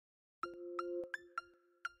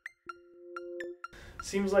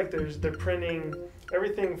seems like they're printing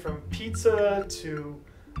everything from pizza to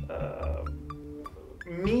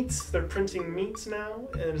meats. They're printing meats now,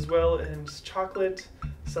 as well as chocolate,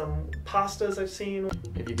 some pastas I've seen.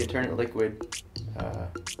 If you can turn it liquid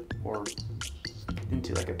or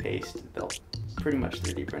into like a paste, they'll pretty much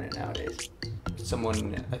 3D print it nowadays.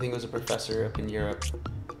 Someone, I think it was a professor up in Europe,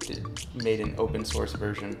 made an open source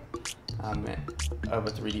version of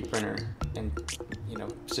a 3D printer, and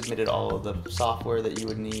submitted all of the software that you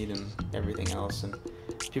would need and everything else, and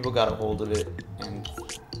people got a hold of it, and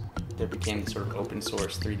there became this sort of open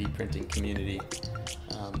source 3D printing community.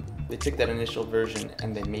 They took that initial version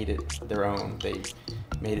and they made it their own. They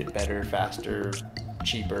made it better, faster,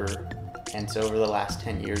 cheaper, and so over the last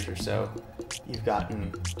 10 years or so, you've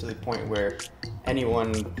gotten to the point where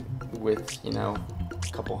anyone with,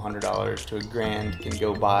 a couple $100 to $1,000 can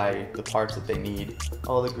go buy the parts that they need.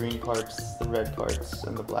 All the green parts, the red parts,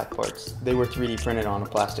 and the black parts, they were 3D printed on a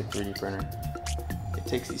plastic 3D printer. It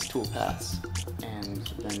takes these tool paths and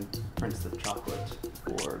then prints the chocolate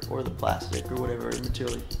or the plastic or whatever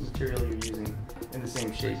material you're using in the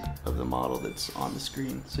same shape of the model that's on the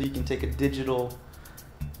screen. So you can take a digital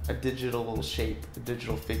shape, a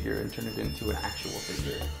digital figure, and turn it into an actual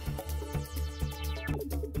figure.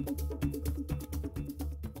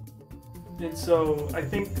 And so I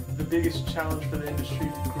think the biggest challenge for the industry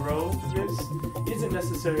to grow this isn't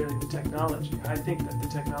necessarily the technology. I think that the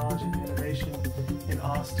technology and the innovation in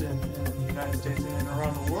Austin and in the United States and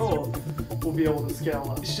around the world will be able to scale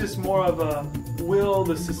up. It's just more of a, will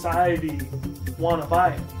the society want to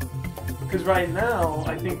buy it? Because right now,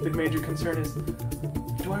 I think the major concern is,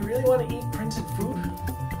 do I really want to eat printed food?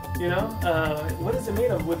 What is it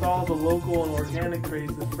made of? With all the local and organic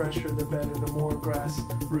grades, the fresher, the better, the more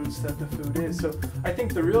grassroots that the food is. So I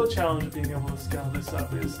think the real challenge of being able to scale this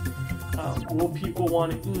up is, will people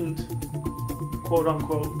want to eat, quote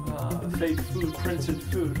unquote, fake food, printed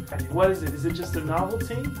food? What is it? Is it just a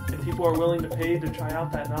novelty and people are willing to pay to try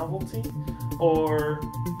out that novelty? Or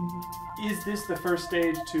is this the first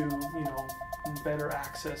stage to, better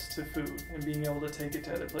access to food and being able to take it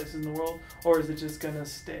to other places in the world? Or is it just going to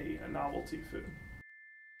stay a novelty food?